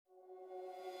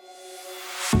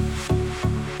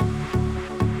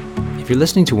you're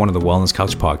listening to one of the Wellness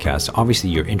Couch podcasts, obviously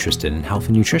you're interested in health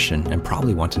and nutrition and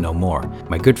probably want to know more.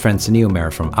 My good friend Sunny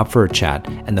O'Mara from Up for a Chat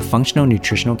and the Functional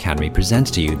Nutritional Academy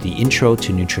presents to you the Intro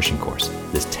to Nutrition course.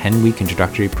 This 10-week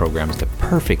introductory program is the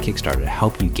perfect kickstarter to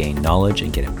help you gain knowledge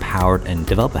and get empowered and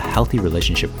develop a healthy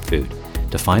relationship with food.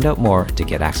 To find out more, to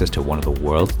get access to one of the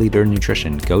world's leader in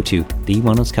nutrition, go to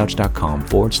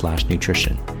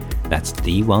thewellnesscouch.com/nutrition. That's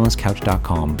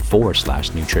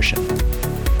thewellnesscouch.com/nutrition.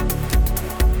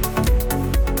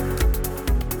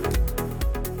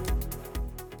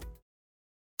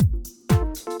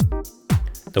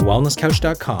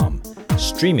 TheWellnessCouch.com,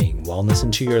 streaming wellness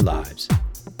into your lives.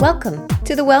 Welcome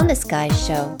to the Wellness Guys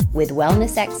Show with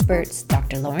wellness experts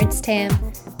Dr. Lawrence Tam,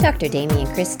 Dr. Damian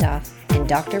Kristof, and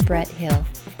Dr. Brett Hill.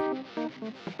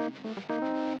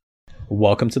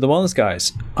 Welcome to the Wellness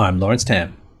Guys. I'm Lawrence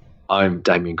Tam. I'm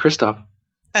Damian Kristof.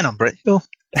 And I'm Brett Hill.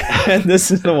 And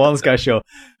this is the Wellness Guys Show,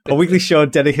 a weekly show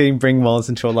dedicating bringing wellness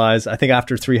into our lives. I think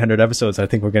after 300 episodes, I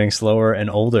think we're getting slower and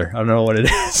older. I don't know what it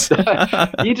is.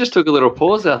 You just took a little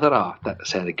pause. I thought, that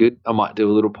sounded good. I might do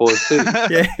a little pause too.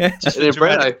 Yeah. And then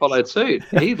Brett followed suit.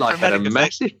 He had a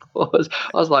massive pause.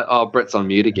 I was like, Brett's on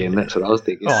mute again. That's what I was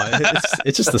thinking.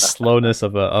 It's just the slowness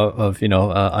of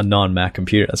a non-Mac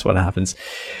computer. That's what happens.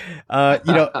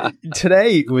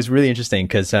 Today was really interesting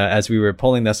because as we were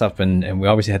pulling this up and we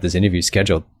obviously had this interview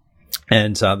scheduled.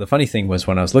 And the funny thing was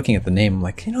when I was looking at the name, I'm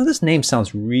like, this name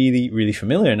sounds really, really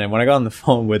familiar. And then when I got on the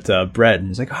phone with Brett, and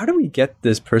he's like, how do we get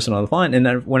this person on the line? And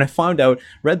then when I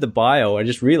read the bio, I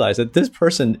just realized that this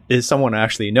person is someone I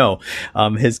actually know.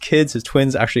 His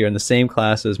twins actually are in the same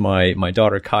class as my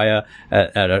daughter Kaya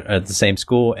at the same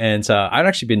school. And I'd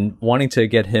actually been wanting to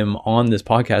get him on this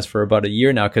podcast for about a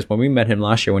year now, because when we met him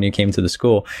last year when he came to the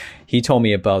school, he told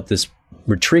me about this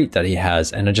retreat that he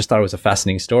has, and I just thought it was a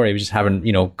fascinating story. We just haven't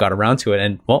got around to it,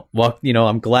 and well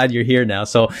I'm glad you're here now.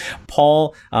 So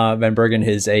Paul Van Bergen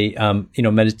is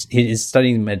he's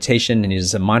studying meditation, and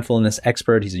he's a mindfulness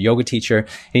expert. He's a yoga teacher,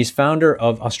 and he's founder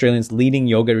of Australia's leading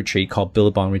yoga retreat called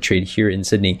Billabong Retreat here in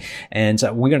Sydney. And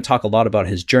we're going to talk a lot about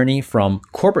his journey from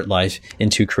corporate life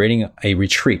into creating a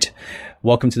retreat.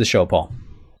 Welcome to the show, Paul.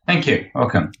 Thank you.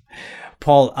 Welcome.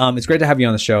 Paul, it's great to have you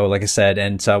on the show, like I said.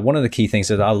 And one of the key things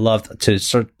that I love to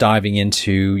start diving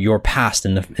into your past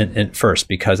in first,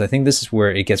 because I think this is where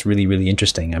it gets really, really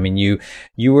interesting. I mean, you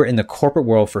were in the corporate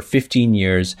world for 15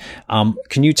 years.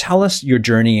 Can you tell us your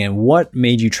journey and what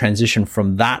made you transition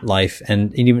from that life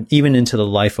and even into the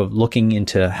life of looking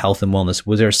into health and wellness?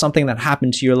 Was there something that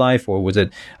happened to your life, or was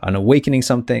it an awakening?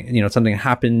 Something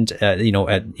happened,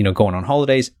 going on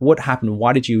holidays? What happened?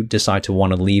 Why did you decide to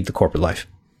want to leave the corporate life?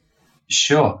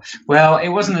 Sure. Well, it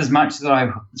wasn't as much that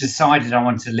I decided I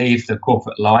wanted to leave the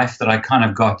corporate life that I kind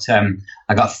of got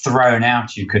thrown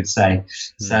out, you could say.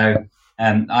 So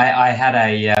I had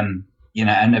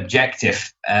an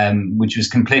objective which was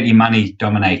completely money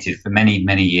dominated for many,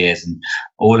 many years, and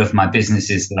all of my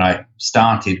businesses that I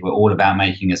started were all about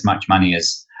making as much money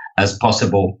as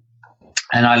possible.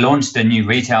 And I launched a new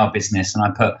retail business, and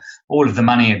I put all of the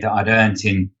money that I'd earned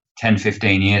in 10,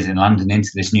 15 years in London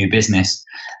into this new business,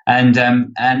 and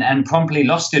promptly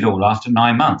lost it all after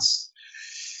 9 months.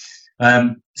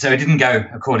 So it didn't go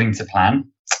according to plan,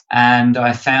 and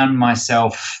I found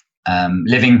myself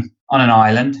living on an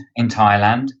island in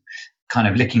Thailand, kind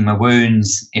of licking my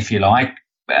wounds, if you like,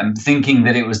 thinking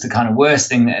that it was the kind of worst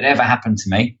thing that had ever happened to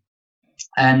me.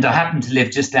 And I happened to live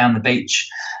just down the beach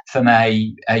from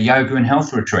a yoga and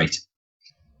health retreat,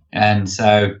 and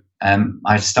so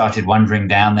I started wandering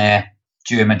down there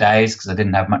during my days because I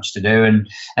didn't have much to do,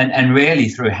 and really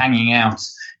through hanging out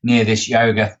near this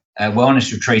yoga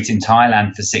wellness retreat in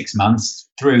Thailand for 6 months,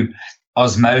 through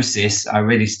osmosis, I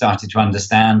really started to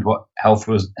understand what health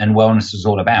was and wellness was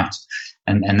all about,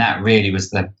 and that really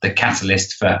was the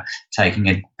catalyst for taking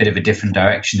a bit of a different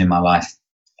direction in my life.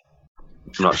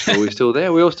 I'm not sure we're still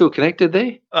there. We're all still connected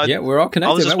there. Yeah, we're all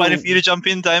connected. I was just waiting for you to jump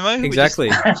in, Damo.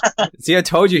 Exactly. See, I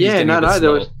told you.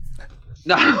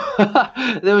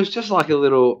 There was just like a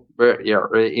little,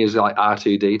 it was like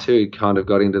R2D2 kind of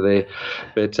got into there,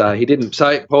 but he didn't.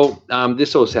 So, Paul,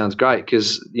 this all sounds great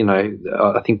because,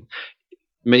 I think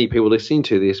many people listening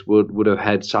to this would have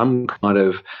had some kind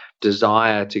of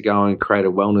desire to go and create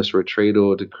a wellness retreat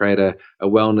or to create a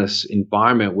wellness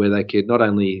environment where they could not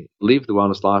only live the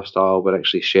wellness lifestyle but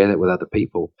actually share that with other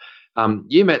people.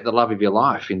 You met the love of your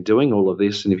life in doing all of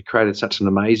this, and you've created such an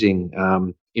amazing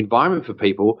environment for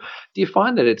people. Do you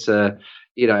find that it's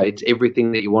it's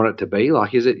everything that you want it to be?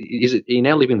 Like, is it are you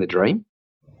now living the dream?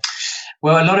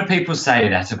 Well, a lot of people say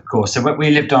that, of course. So we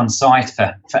lived on site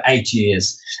for 8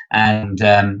 years, and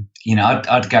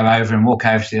I'd go over and walk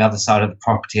over to the other side of the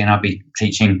property, and I'd be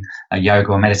teaching a yoga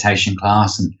or meditation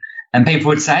class, and people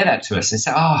would say that to us. They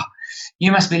say, "Oh,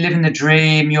 you must be living the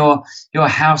dream. Your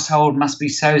household must be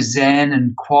so zen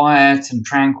and quiet and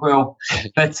tranquil."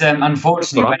 But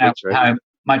unfortunately, when I went home,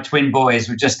 my twin boys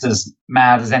were just as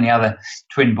mad as any other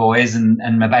twin boys, and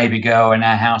my baby girl in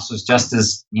our house was just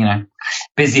as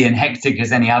busy and hectic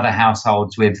as any other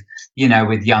households with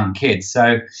young kids.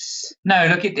 So no,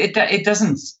 look, it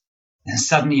doesn't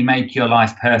suddenly make your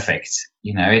life perfect.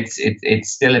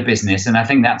 It's still a business, and I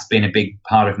think that's been a big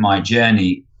part of my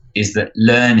journey, is that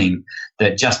learning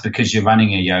that just because you're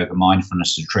running a yoga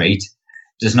mindfulness retreat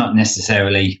does not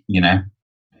necessarily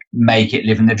make it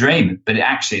living the dream, but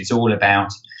it's all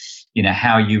about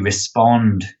how you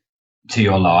respond to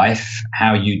your life,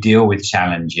 how you deal with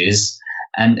challenges,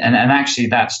 and actually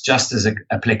that's just as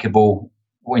applicable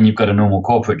when you've got a normal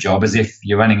corporate job as if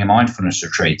you're running a mindfulness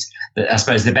retreat. I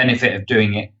suppose the benefit of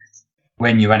doing it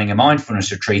when you're running a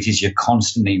mindfulness retreat is you're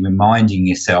constantly reminding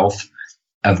yourself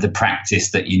of the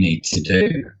practice that you need to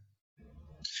do.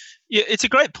 Yeah, it's a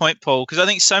great point, Paul, because I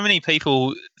think so many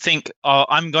people think, "Oh,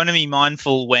 I'm going to be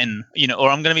mindful when, or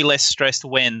I'm going to be less stressed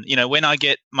when I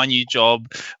get my new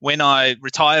job, when I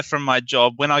retire from my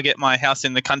job, when I get my house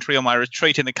in the country or my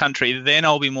retreat in the country, then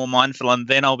I'll be more mindful and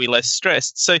then I'll be less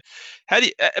stressed." So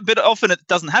but often it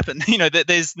doesn't happen. That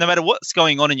there's, no matter what's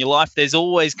going on in your life, there's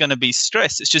always going to be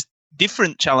stress. It's just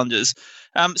different challenges.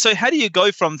 So how do you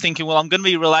go from thinking, well, I'm going to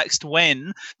be relaxed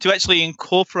when, to actually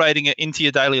incorporating it into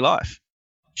your daily life?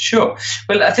 Sure.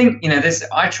 Well, I think,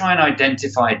 I try and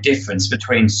identify a difference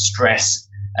between stress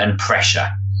and pressure.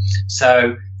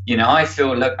 So, I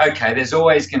feel, look, okay, there's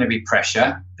always going to be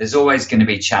pressure. There's always going to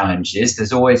be challenges.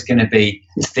 There's always going to be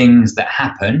things that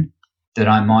happen that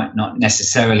I might not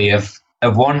necessarily have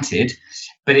wanted,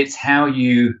 but it's how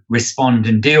you respond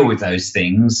and deal with those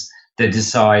things that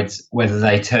decides whether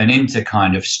they turn into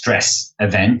kind of stress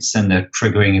events and the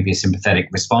triggering of your sympathetic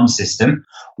response system,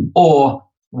 or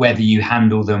whether you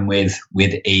handle them with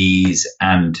ease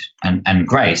and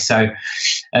grace. So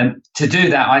to do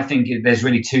that, I think there's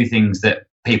really two things that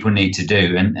people need to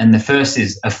do. And the first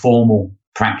is a formal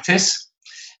practice.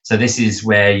 So this is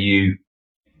where you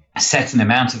set an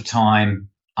amount of time,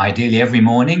 ideally every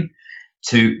morning,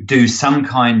 to do some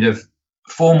kind of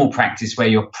formal practice where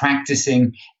you're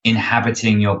practicing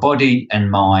inhabiting your body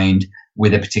and mind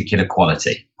with a particular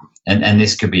quality. And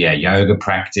this could be a yoga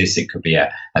practice, it could be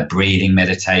a breathing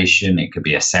meditation, it could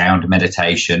be a sound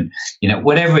meditation,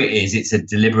 whatever it is, it's a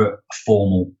deliberate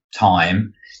formal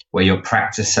time where you're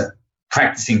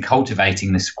practicing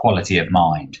cultivating this quality of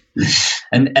mind.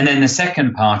 And then the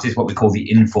second part is what we call the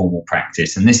informal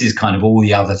practice. And this is kind of all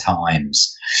the other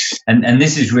times. And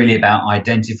this is really about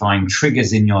identifying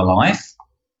triggers in your life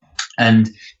and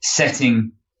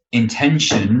setting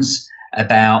intentions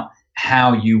about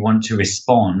how you want to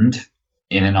respond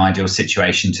in an ideal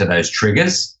situation to those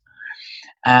triggers,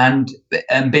 and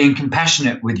being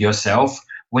compassionate with yourself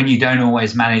when you don't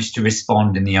always manage to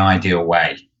respond in the ideal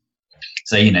way.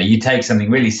 So, you take something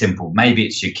really simple. Maybe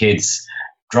it's your kids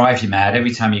drive you mad.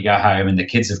 Every time you go home and the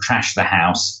kids have trashed the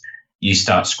house, you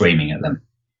start screaming at them.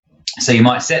 So you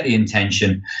might set the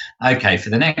intention, okay, for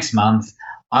the next month,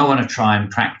 I want to try and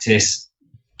practice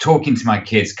talking to my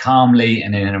kids calmly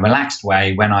and in a relaxed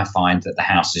way when I find that the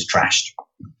house is trashed.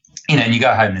 And you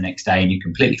go home the next day and you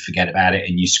completely forget about it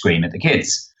and you scream at the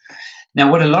kids. Now,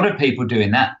 what a lot of people do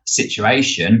in that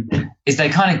situation is they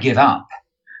kind of give up.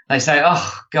 They say,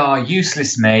 "Oh, God,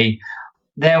 useless me.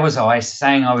 There was I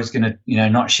saying I was going to,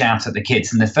 not shout at the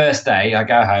kids. And the first day I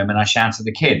go home and I shout at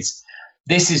the kids.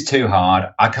 This is too hard.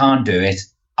 I can't do it.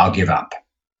 I'll give up."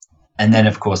 And then,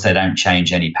 of course, they don't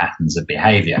change any patterns of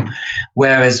behavior.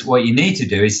 Whereas what you need to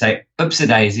do is say,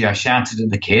 "Oops-a-daisy, I shouted at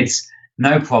the kids.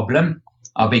 No problem.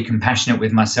 I'll be compassionate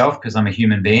with myself because I'm a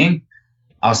human being.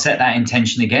 I'll set that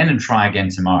intention again and try again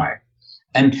tomorrow."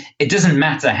 And it doesn't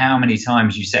matter how many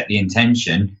times you set the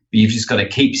intention, but you've just got to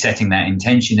keep setting that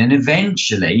intention, and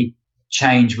eventually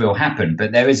change will happen.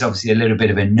 But there is obviously a little bit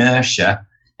of inertia,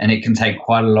 and it can take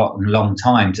quite a long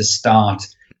time to start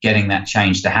getting that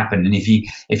change to happen. And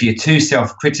if you're too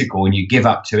self-critical and you give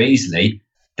up too easily,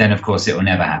 then of course it will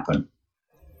never happen.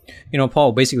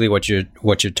 Paul, basically what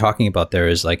you're talking about there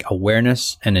is like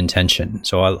awareness and intention.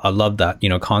 So I love that,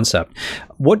 concept.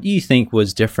 What do you think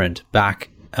was different back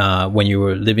when you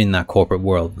were living in that corporate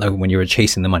world, like when you were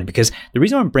chasing the money? Because the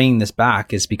reason I'm bringing this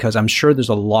back is because I'm sure there's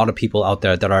a lot of people out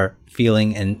there that are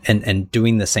feeling and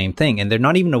doing the same thing, and they're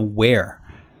not even aware,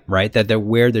 right, that they're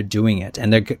where they're doing it,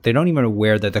 and they're not even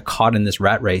aware that they're caught in this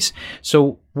rat race.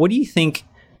 So what do you think,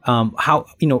 how,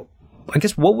 I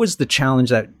guess, what was the challenge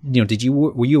that,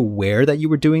 were you aware that you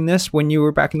were doing this when you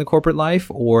were back in the corporate life,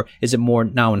 or is it more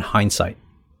now in hindsight?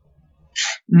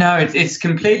 No, it's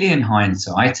completely in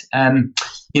hindsight. At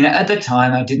the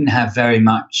time, I didn't have very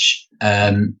much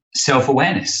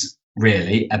self-awareness,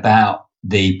 really, about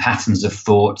the patterns of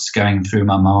thoughts going through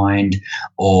my mind,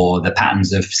 or the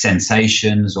patterns of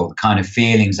sensations, or the kind of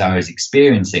feelings I was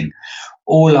experiencing.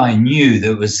 All I knew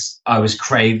I was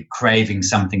craving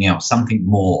something else, something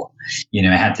more. It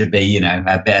had to be,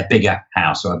 a bigger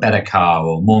house, or a better car,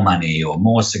 or more money, or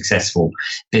more successful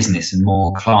business and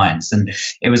more clients. And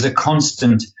it was a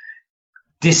constant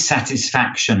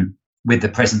dissatisfaction with the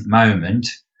present moment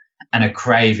and a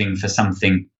craving for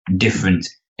something different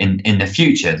in the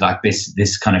future, like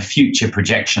this kind of future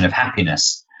projection of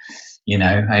happiness.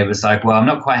 It was like, well, I'm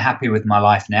not quite happy with my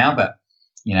life now, but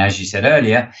as you said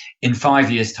earlier, in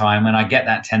 5 years' time, when I get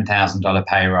that $10,000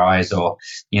 pay rise, or,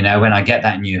 when I get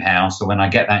that new house, or when I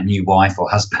get that new wife or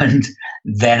husband,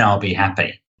 then I'll be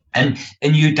happy. And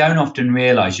you don't often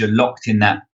realize you're locked in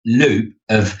that loop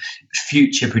of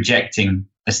future projecting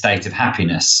a state of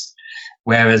happiness.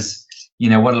 Whereas,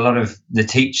 what a lot of the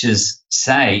teachers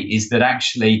say is that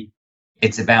actually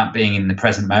it's about being in the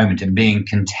present moment and being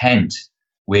content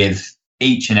with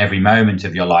each and every moment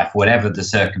of your life, whatever the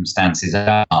circumstances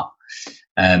are,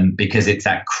 because it's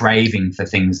that craving for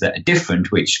things that are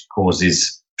different which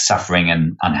causes suffering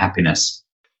and unhappiness.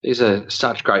 These are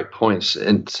such great points,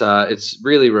 and it's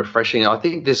really refreshing. I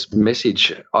think this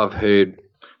message I've heard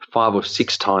 5 or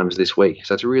 6 times this week,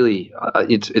 so it's really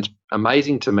it's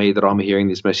amazing to me that I'm hearing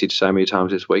this message so many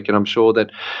times this week, and I'm sure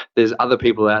that there's other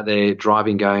people out there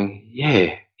driving, going,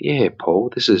 "Yeah,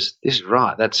 Paul, this is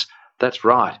right. That's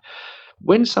right."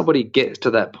 When somebody gets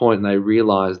to that point and they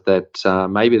realize that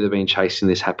maybe they've been chasing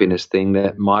this happiness thing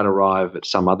that might arrive at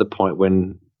some other point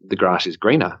when the grass is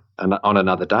greener and on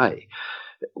another day,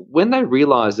 when they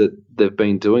realize that they've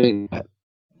been doing that,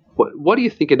 what do you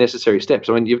think are necessary steps?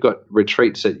 I mean, you've got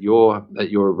retreats at your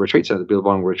retreat center, the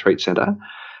Billabong Retreat Center,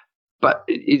 but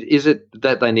is it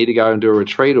that they need to go and do a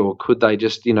retreat, or could they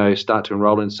just, start to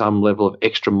enroll in some level of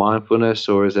extra mindfulness,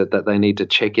 or is it that they need to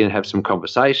check in and have some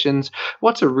conversations?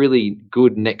 What's a really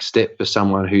good next step for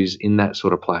someone who's in that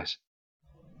sort of place?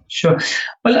 Sure.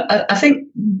 Well, I think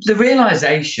the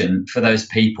realization for those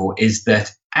people is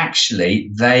that actually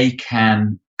they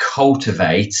can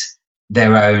cultivate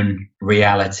their own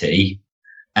reality,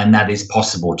 and that is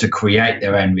possible to create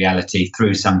their own reality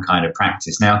through some kind of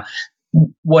practice. Now,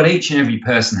 what each and every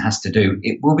person has to do,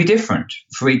 it will be different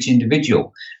for each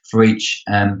individual, for each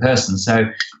person. So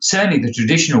certainly the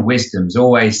traditional wisdom's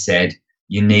always said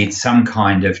you need some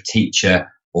kind of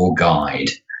teacher or guide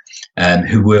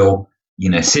who will,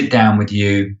 sit down with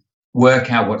you, work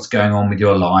out what's going on with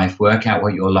your life, work out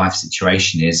what your life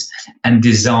situation is, and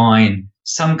design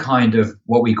some kind of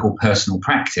what we call personal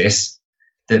practice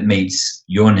that meets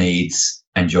your needs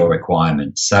and your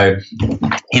requirements. So,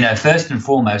 first and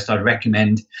foremost, I'd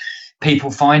recommend people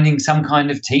finding some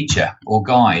kind of teacher or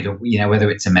guide, or, whether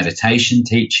it's a meditation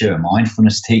teacher, a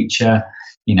mindfulness teacher,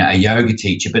 a yoga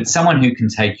teacher, but someone who can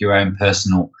take your own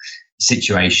personal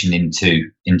situation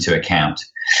into account.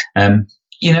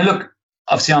 Look,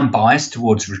 obviously I'm biased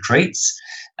towards retreats,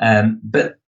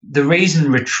 but the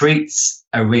reason retreats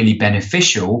are really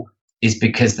beneficial is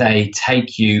because they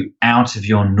take you out of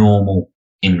your normal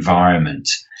environment.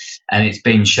 And it's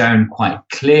been shown quite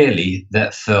clearly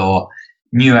that for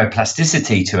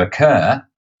neuroplasticity to occur,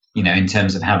 in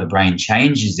terms of how the brain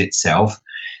changes itself,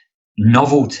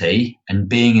 novelty and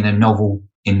being in a novel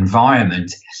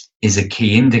environment is a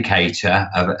key indicator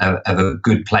of a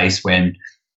good place when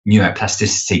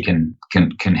neuroplasticity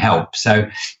can help. So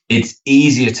it's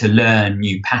easier to learn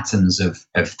new patterns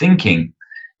of thinking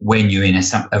when you're in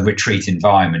a retreat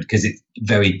environment, because it's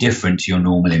very different to your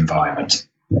normal environment.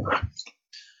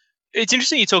 It's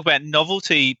interesting you talk about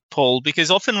novelty, Paul,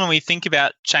 because often when we think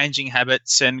about changing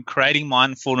habits and creating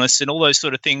mindfulness and all those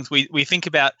sort of things, we think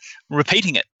about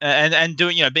repeating it and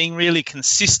doing, being really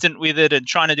consistent with it and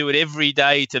trying to do it every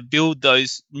day to build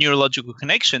those neurological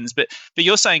connections. But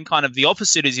you're saying kind of the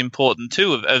opposite is important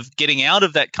too, of getting out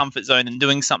of that comfort zone and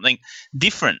doing something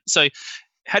different. So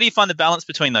how do you find the balance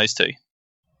between those two?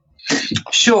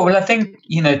 Sure. Well, I think,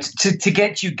 to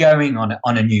get you going on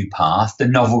a new path, the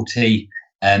novelty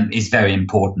is very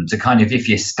important. To kind of, if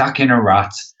you're stuck in a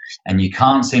rut and you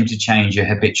can't seem to change your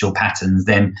habitual patterns,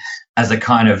 then as a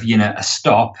kind of, a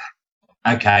stop,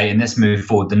 okay, and let's move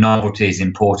forward. The novelty is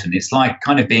important. It's like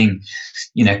kind of being,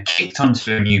 kicked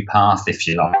onto a new path, if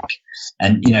you like.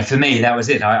 And, for me, that was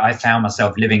it. I found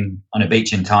myself living on a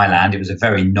beach in Thailand. It was a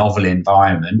very novel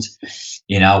environment.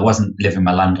 I wasn't living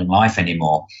my London life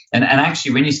anymore. And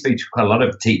actually, when you speak to quite a lot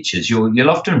of teachers, you'll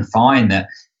often find that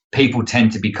people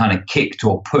tend to be kind of kicked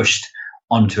or pushed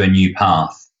onto a new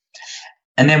path.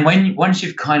 And then once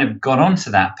you've kind of got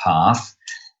onto that path,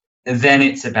 then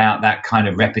it's about that kind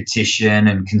of repetition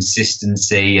and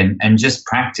consistency and just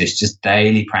practice, just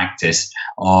daily practice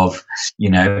of,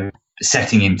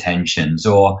 setting intentions,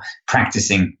 or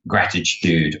practicing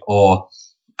gratitude, or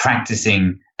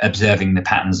practicing observing the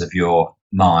patterns of your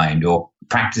mind, or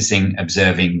practicing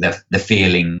observing the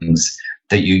feelings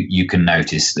that you can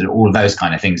notice, all of those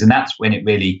kind of things. And that's when it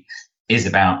really is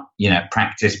about,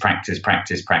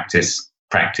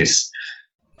 practice.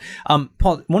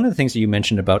 Paul, one of the things that you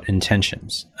mentioned about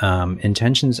intentions,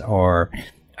 intentions are,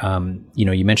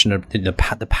 you mentioned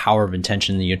the power of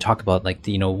intention, and you talk about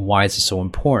why is it so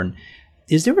important?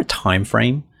 Is there a time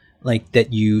frame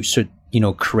that you should,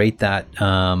 create that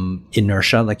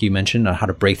inertia, like you mentioned, on how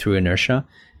to break through inertia?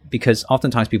 Because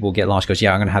oftentimes people get lost, goes,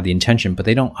 yeah, I'm going to have the intention, but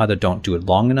they don't do it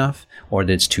long enough, or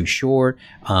that it's too short,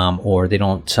 or they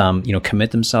don't,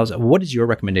 commit themselves. What is your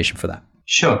recommendation for that?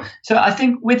 Sure. So I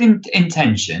think with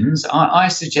intentions, I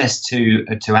suggest to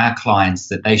our clients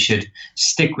that they should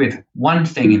stick with one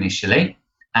thing initially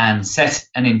and set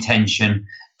an intention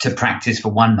to practice for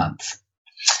 1 month.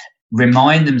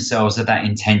 Remind themselves of that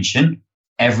intention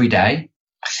every day.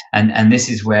 And this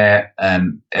is where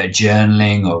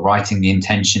journaling or writing the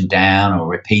intention down or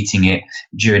repeating it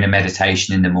during a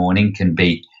meditation in the morning can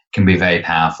be very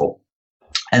powerful.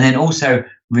 And then also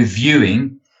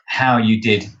reviewing how you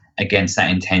did against that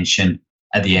intention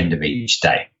at the end of each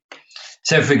day.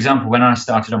 So, for example, when I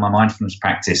started on my mindfulness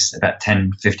practice about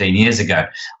 10, 15 years ago,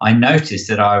 I noticed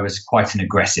that I was quite an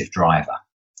aggressive driver,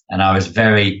 and I was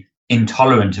very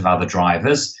intolerant of other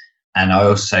drivers. And I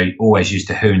also always used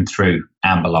to hoon through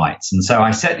amber lights. And so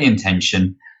I set the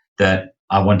intention that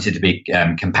I wanted to be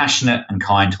compassionate and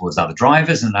kind towards other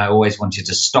drivers. And I always wanted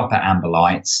to stop at amber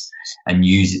lights and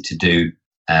use it to do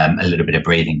a little bit of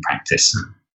breathing practice.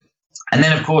 And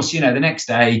then, of course, the next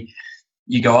day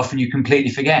you go off and you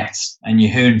completely forget and you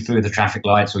hoon through the traffic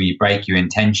lights, or you break your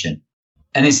intention.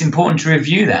 And it's important to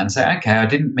review that and say, okay, I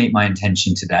didn't meet my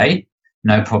intention today.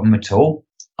 No problem at all.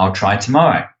 I'll try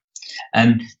tomorrow.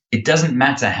 And it doesn't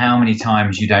matter how many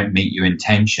times you don't meet your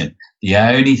intention. The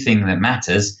only thing that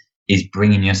matters is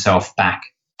bringing yourself back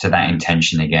to that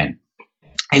intention again.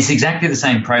 It's exactly the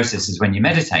same process as when you're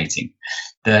meditating,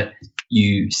 that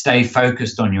you stay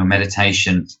focused on your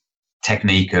meditation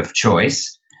technique of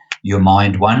choice. Your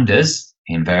mind wanders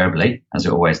invariably, as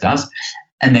it always does,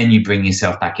 and then you bring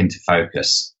yourself back into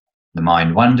focus. The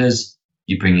mind wanders,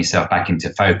 you bring yourself back into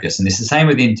focus. And it's the same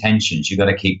with the intentions. You've got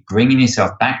to keep bringing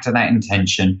yourself back to that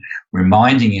intention,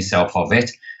 reminding yourself of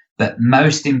it, but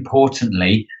most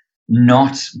importantly,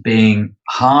 not being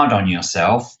hard on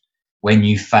yourself when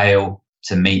you fail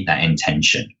to meet that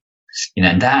intention.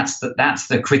 And that's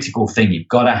the critical thing. You've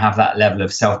got to have that level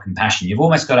of self-compassion. You've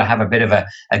almost got to have a bit of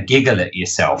a giggle at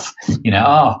yourself.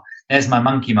 There's my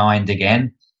monkey mind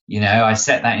again. I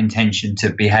set that intention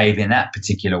to behave in that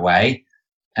particular way.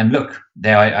 And look,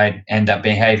 there I end up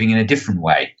behaving in a different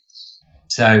way.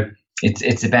 So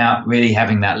it's about really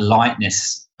having that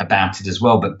lightness about it as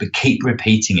well, but keep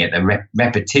repeating it. The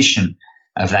repetition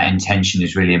of that intention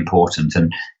is really important.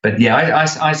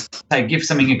 I say give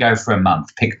something a go for a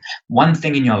month. Pick one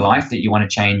thing in your life that you want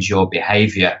to change your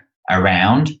behavior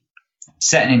around,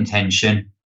 set an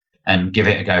intention, and give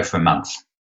it a go for a month.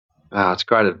 It's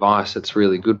great advice. It's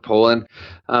really good, Paul.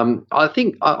 And I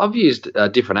think I've used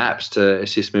different apps to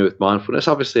assist me with mindfulness.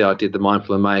 Obviously, I did the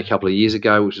Mindful in May a couple of years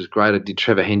ago, which was great. I did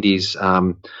Trevor Hendy's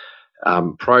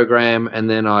program, and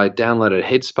then I downloaded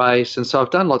Headspace. And so I've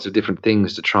done lots of different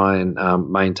things to try and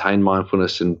maintain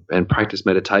mindfulness and practice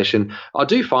meditation. I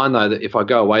do find, though, that if I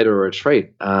go away to a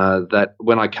retreat, that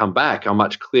when I come back, I'm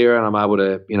much clearer and I'm able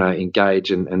to,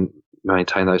 engage and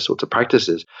maintain those sorts of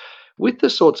practices. With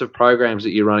the sorts of programs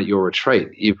that you run at your retreat,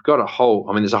 you've got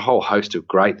there's a whole host of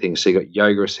great things. So you've got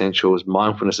yoga essentials,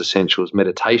 mindfulness essentials,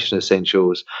 meditation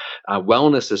essentials,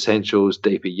 wellness essentials,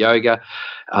 deeper yoga,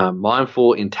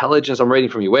 mindful intelligence. I'm reading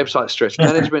from your website, stress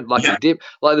management, Lucky Dip.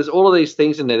 There's all of these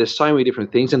things in there. There's so many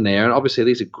different things in there. And obviously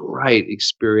these are great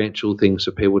experiential things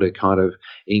for people to kind of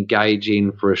engage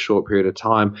in for a short period of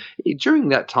time. During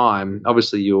that time,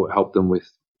 obviously you'll help them with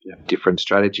different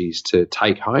strategies to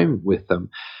take home with them.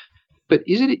 But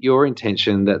is it your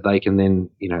intention that they can then,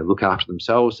 look after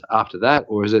themselves after that?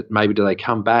 Or is it maybe do they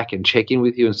come back and check in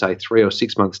with you and say 3 or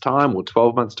 6 months' time or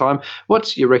 12 months' time?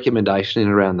 What's your recommendation in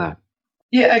around that?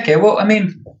 Yeah, okay. Well, I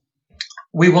mean,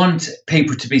 we want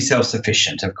people to be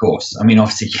self-sufficient, of course. I mean,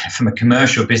 obviously, from a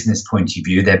commercial business point of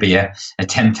view, there'd be a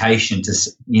temptation to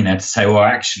say, well,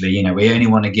 actually, we only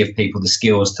want to give people the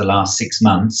skills to last 6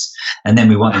 months, and then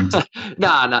we want them to.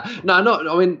 No, not.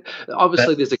 I mean,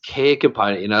 obviously, there's a care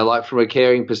component. Like from a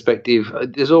caring perspective,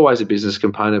 there's always a business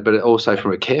component, but also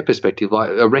from a care perspective, like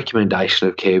a recommendation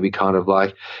of care would be kind of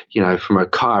like, from a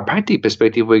chiropractic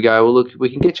perspective, we go, well, look, we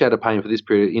can get you out of pain for this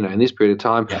period, in this period of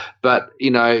time, but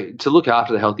to look after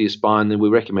the healthier spine, then we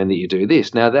recommend that you do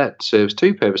this. Now that serves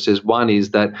two purposes. One is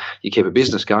that you keep a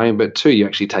business going, but two, you're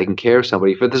actually taking care of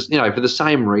somebody for this, for the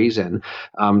same reason,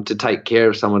 to take care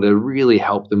of someone, to really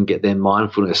help them get their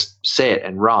mindfulness set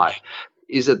and right.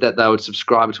 Is it that they would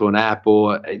subscribe to an app,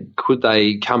 or could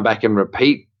they come back and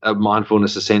repeat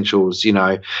mindfulness essentials,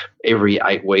 every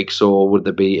 8 weeks, or would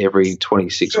there be every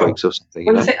 26 weeks or something?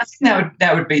 Well, I think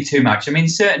that would be too much. I mean,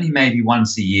 certainly maybe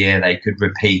once a year they could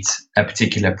repeat a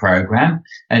particular program,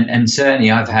 and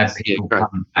certainly I've had people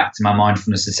come back to my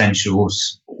mindfulness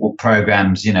essentials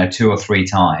programs, 2 or 3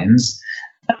 times.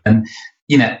 And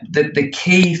the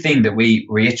key thing that we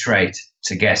reiterate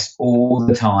to guests all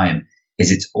the time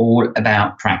is it's all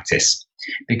about practice,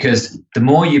 because the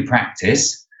more you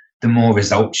practice, the more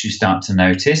results you start to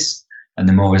notice, and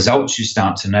the more results you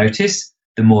start to notice,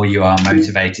 the more you are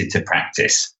motivated to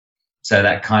practice. So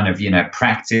that kind of,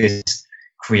 practice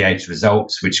creates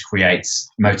results, which creates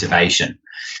motivation.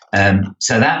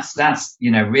 So that's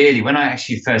really, when I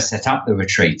actually first set up the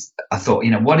retreat, I thought,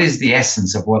 what is the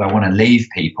essence of what I want to leave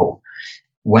people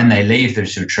when they leave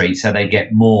this retreat, so they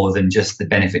get more than just the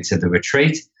benefits of the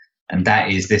retreat? And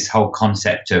that is this whole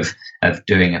concept of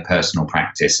doing a personal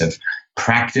practice, of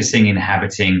practicing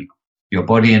inhabiting your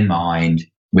body and mind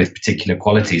with particular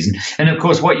qualities. And of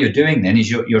course, what you're doing then is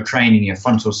you're training your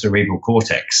frontal cerebral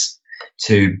cortex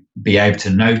to be able to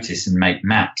notice and make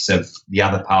maps of the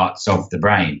other parts of the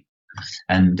brain.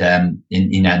 And, and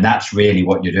that's really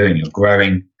what you're doing. You're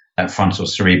growing that frontal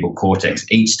cerebral cortex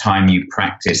each time you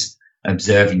practice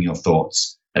observing your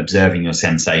thoughts, observing your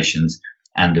sensations,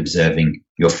 and observing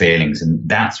your feelings. And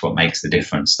that's what makes the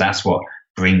difference. That's what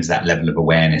brings that level of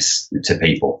awareness to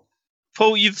people.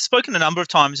 Paul, you've spoken a number of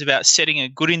times about setting a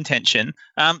good intention,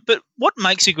 but what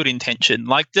makes a good intention?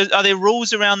 Like, are there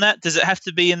rules around that? Does it have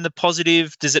to be in the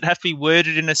positive? Does it have to be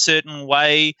worded in a certain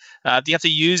way? Do you have to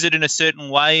use it in a certain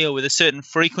way or with a certain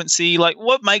frequency? Like,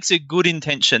 what makes a good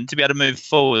intention to be able to move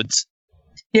forwards?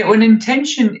 Yeah, well, an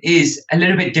intention is a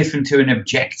little bit different to an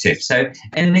objective. So,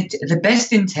 the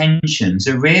best intentions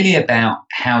are really about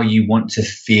how you want to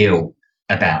feel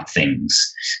about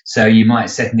things. So you might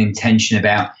set an intention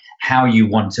about how you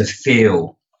want to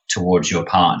feel towards your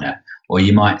partner, or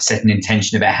you might set an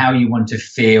intention about how you want to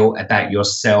feel about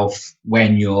yourself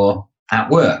when you're at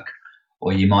work,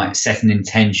 or you might set an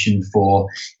intention for,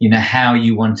 how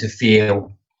you want to feel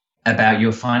about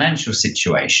your financial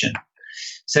situation.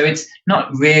 So it's not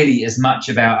really as much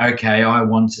about, okay, I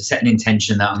want to set an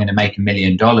intention that I'm going to make $1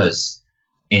 million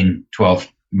in 12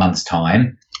 months'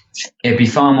 time. It'd be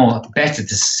far more better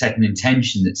to set an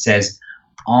intention that says,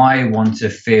 I want to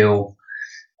feel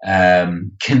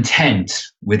content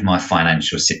with my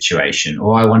financial situation,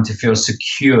 or I want to feel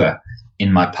secure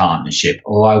in my partnership,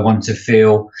 or I want to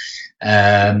feel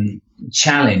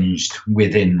challenged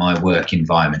within my work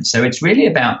environment. So it's really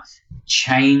about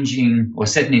changing or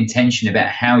setting an intention about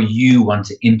how you want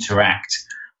to interact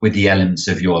with the elements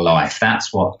of your life.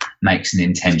 That's what makes an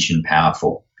intention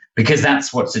powerful, because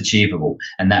that's what's achievable,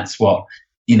 and that's what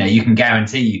you can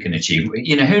guarantee you can achieve.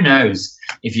 Who knows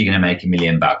if you're going to make $1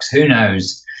 million? Who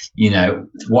knows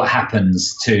what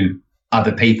happens to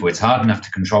other people? It's hard enough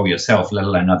to control yourself, let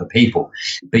alone other people,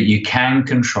 but you can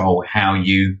control how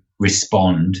you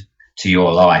respond to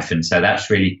your life. And so that's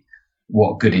really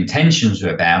what good intentions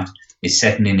are about, is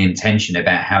setting an intention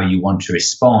about how you want to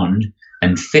respond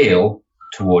and feel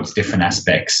towards different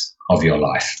aspects of your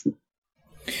life.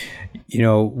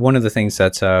 One of the things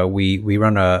that we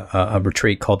run a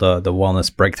retreat called the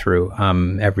Wellness Breakthrough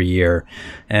every year,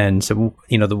 and so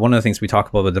one of the things we talk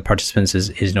about with the participants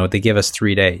is they give us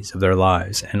 3 days of their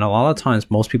lives, and a lot of times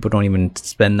most people don't even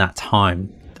spend that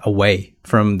time away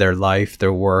from their life,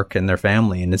 their work, and their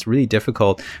family, and it's really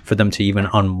difficult for them to even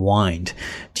unwind.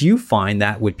 Do you find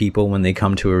that with people when they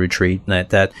come to a retreat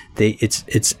that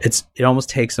it almost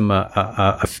takes them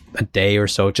a day or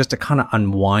so just to kind of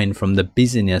unwind from the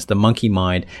busyness, the monkey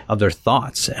mind of their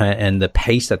thoughts and the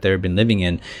pace that they've been living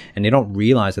in, and they don't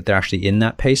realize that they're actually in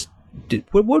that pace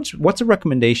what's a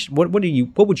recommendation? What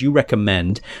would you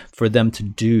recommend for them to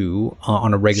do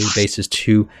on a regular basis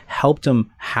to help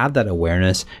them have that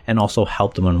awareness and also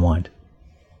help them unwind?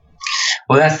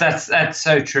 Well, that's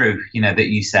so true, that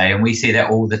you say, and we see that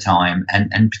all the time,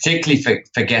 and particularly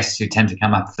for guests who tend to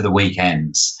come up for the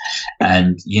weekends,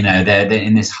 and they're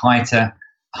in this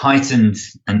heightened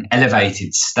and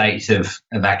elevated state of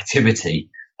activity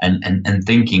and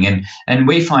thinking, and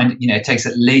we find it takes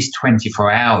at least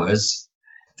 24 hours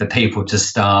for people to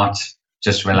start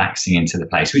just relaxing into the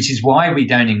place, which is why we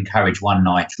don't encourage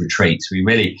one-night retreats. We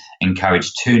really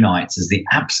encourage 2 nights as the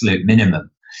absolute minimum,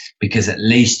 because at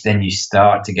least then you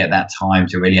start to get that time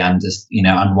to really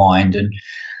unwind. And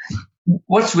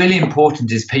what's really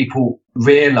important is people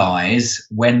realize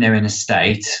when they're in a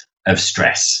state of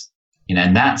stress,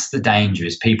 and that's the danger,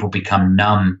 is people become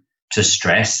numb to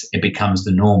stress. It becomes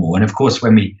the normal. And of course,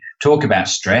 when we talk about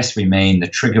stress, we mean the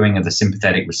triggering of the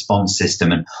sympathetic response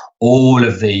system and all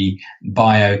of the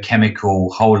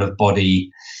biochemical whole of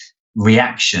body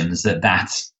reactions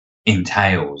that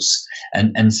entails.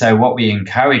 And so what we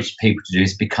encourage people to do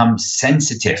is become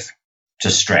sensitive to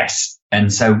stress.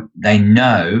 And so they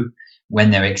know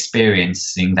when they're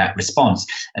experiencing that response.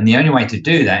 And the only way to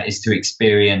do that is to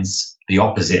experience the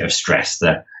opposite of stress,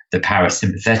 the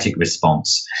parasympathetic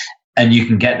response. And you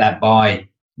can get that by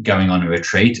going on a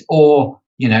retreat or,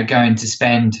 going to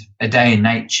spend a day in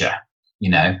nature,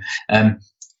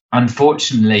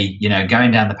 Unfortunately,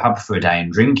 going down the pub for a day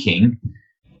and drinking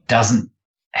doesn't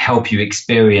help you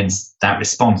experience that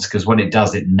response, because what it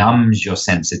does, it numbs your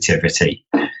sensitivity.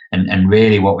 And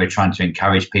really what we're trying to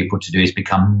encourage people to do is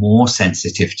become more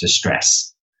sensitive to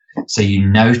stress. So you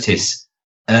notice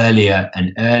earlier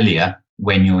and earlier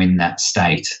when you're in that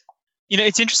state.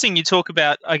 It's interesting you talk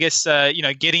about, I guess,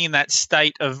 getting in that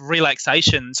state of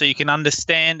relaxation so you can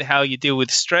understand how you deal with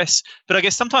stress. But I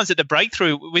guess sometimes at the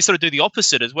breakthrough, we sort of do the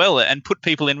opposite as well and put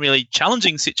people in really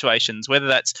challenging situations, whether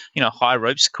that's, high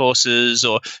ropes courses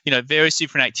or, various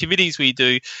different activities we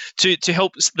do to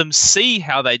help them see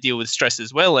how they deal with stress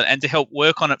as well and to help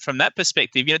work on it from that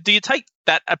perspective. Do you take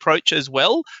that approach as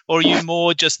well, or are you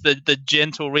more just the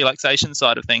gentle relaxation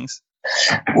side of things?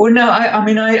 Well, no,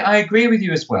 I agree with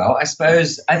you as well.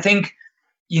 I think,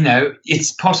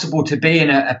 it's possible to be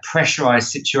in a pressurized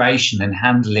situation and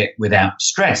handle it without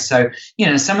stress. So,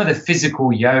 some of the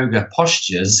physical yoga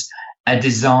postures are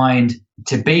designed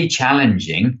to be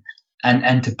challenging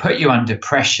and to put you under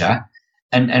pressure.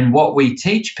 And what we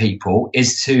teach people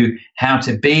is how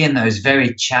to be in those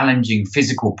very challenging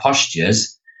physical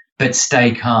postures, but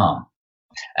stay calm.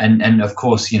 And of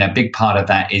course, a big part of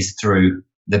that is through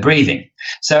the breathing.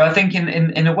 So I think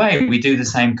in a way we do the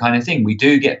same kind of thing. We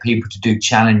do get people to do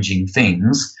challenging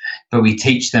things, but we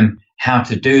teach them how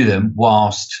to do them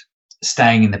whilst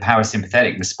staying in the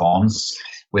parasympathetic response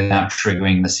without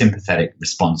triggering the sympathetic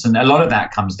response. And a lot of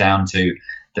that comes down to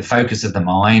the focus of the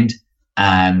mind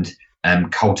and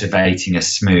cultivating a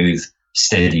smooth,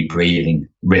 steady breathing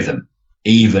rhythm.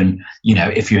 Even,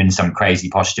 if you're in some crazy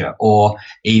posture, or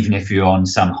even if you're on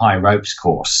some high ropes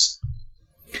course.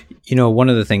 One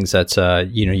of the things that's,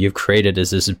 you've created is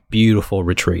this beautiful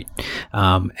retreat.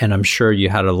 And I'm sure you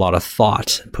had a lot of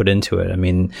thought put into it. I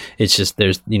mean, it's just,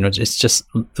 it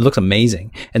looks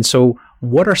amazing. And so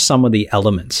what are some of the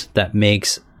elements that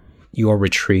makes your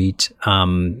retreat,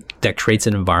 that creates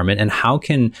an environment, and how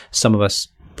can some of us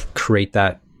create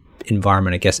that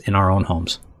environment, I guess, in our own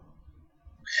homes?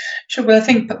 Sure. Well, I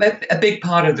think a big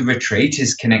part of the retreat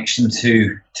is connection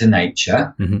to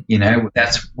nature.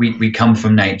 Mm-hmm. We come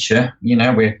from nature.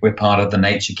 We're part of the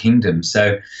nature kingdom.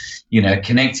 So,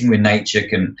 connecting with nature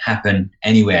can happen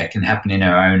anywhere. It can happen in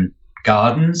our own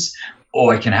gardens,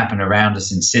 or it can happen around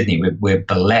us in Sydney. We're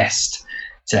blessed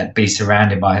to be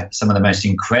surrounded by some of the most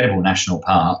incredible national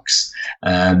parks,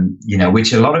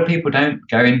 which a lot of people don't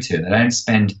go into. They don't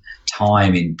spend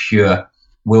time in pure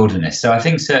wilderness. So I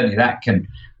think certainly that can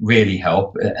really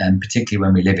help, and particularly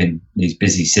when we live in these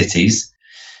busy cities.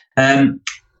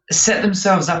 Set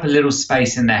themselves up a little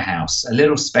space in their house, a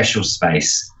little special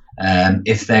space,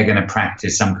 if they're going to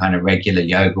practice some kind of regular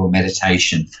yoga or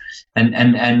meditation,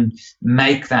 and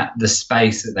make that the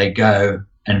space that they go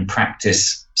and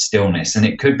practice stillness. And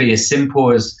it could be as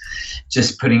simple as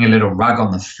just putting a little rug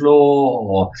on the floor,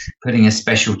 or putting a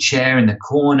special chair in the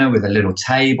corner with a little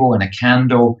table and a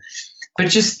candle, but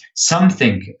just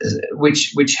something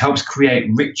which helps create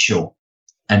ritual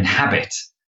and habit.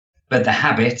 But the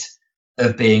habit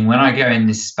of being, when I go in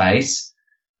this space,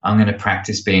 I'm going to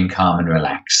practice being calm and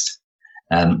relaxed.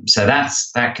 So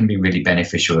that can be really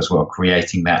beneficial as well,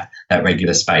 creating that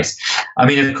regular space. I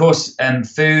mean, of course,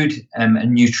 food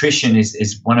and nutrition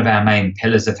is one of our main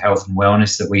pillars of health and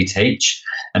wellness that we teach.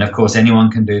 And of course,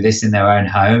 anyone can do this in their own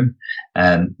home.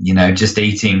 Just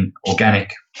eating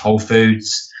organic whole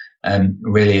foods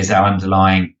really is our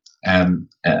underlying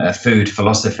food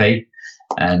philosophy.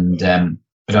 But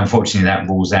unfortunately, that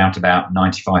rules out about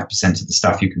 95% of the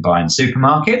stuff you can buy in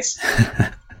supermarkets.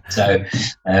 So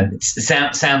it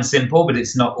sounds simple, but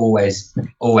it's not always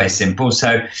simple.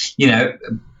 So,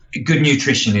 good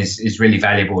nutrition is really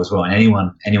valuable as well. And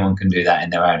anyone can do that in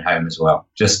their own home as well.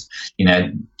 Just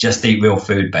eat real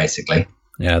food, basically.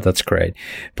 Yeah, that's great.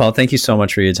 Paul, thank you so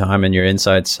much for your time and your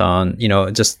insights on,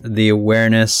 just the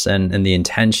awareness and the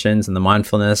intentions and the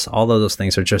mindfulness. All of those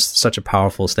things are just such a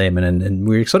powerful statement. And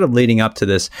we're sort of leading up to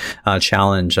this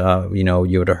challenge.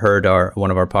 You would have heard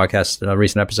one of our podcasts, a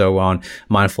recent episode on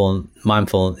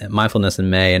mindfulness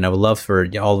in May. And I would love for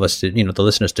all of us to, the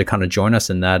listeners to kind of join us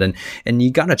in that. And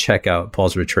you got to check out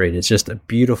Paul's retreat. It's just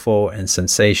beautiful and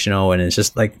sensational. And it's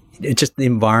just the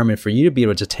environment for you to be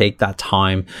able to take that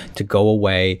time to go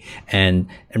away and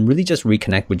really just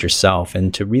reconnect with yourself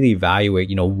and to really evaluate,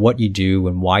 what you do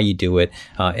and why you do it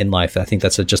in life. I think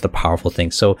that's just a powerful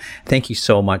thing. So thank you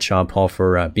so much, Paul,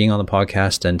 for being on the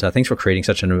podcast, and thanks for creating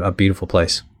such a beautiful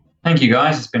place. Thank you,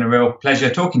 guys. It's been a real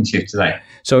pleasure talking to you today.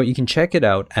 So you can check it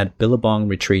out at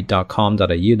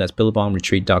billabongretreat.com.au. That's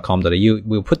billabongretreat.com.au.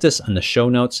 We'll put this in the show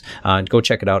notes. Go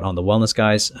check it out on the Wellness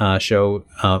Guys show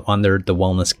under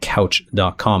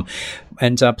thewellnesscouch.com.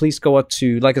 And please go up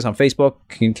to like us on Facebook.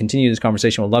 Continue this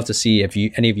conversation. We'd love to see if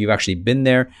any of you have actually been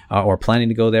there or planning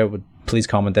to go there. Please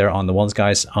comment there on the Wellness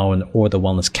Guys or the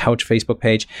Wellness Couch Facebook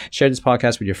page. Share this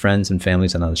podcast with your friends and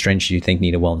families and other strangers you think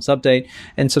need a wellness update.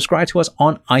 And subscribe to us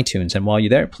on iTunes. And while you're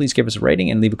there, please give us a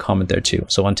rating and leave a comment there too.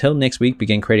 So until next week,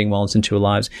 begin creating wellness into our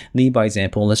lives. Lead by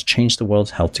example. Let's change the world's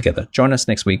health together. Join us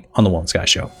next week on the Wellness Guys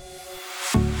Show.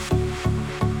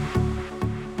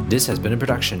 This has been a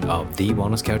production of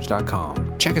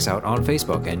TheWellnessCouch.com. Check us out on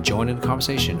Facebook and join in the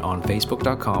conversation on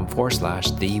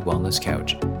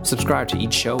Facebook.com/TheWellnessCouch. Subscribe to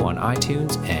each show on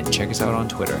iTunes and check us out on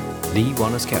Twitter. The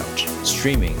Wellness Couch,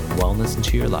 streaming wellness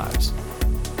into your lives.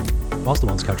 Whilst the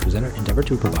Wellness Couch presenter endeavor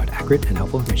to provide accurate and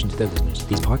helpful information to their listeners,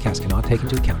 these podcasts cannot take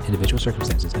into account individual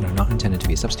circumstances and are not intended to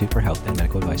be a substitute for health and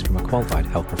medical advice from a qualified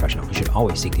health professional. You should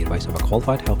always seek the advice of a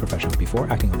qualified health professional before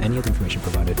acting on any of the information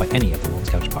provided by any of the Wellness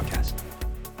Couch podcasts.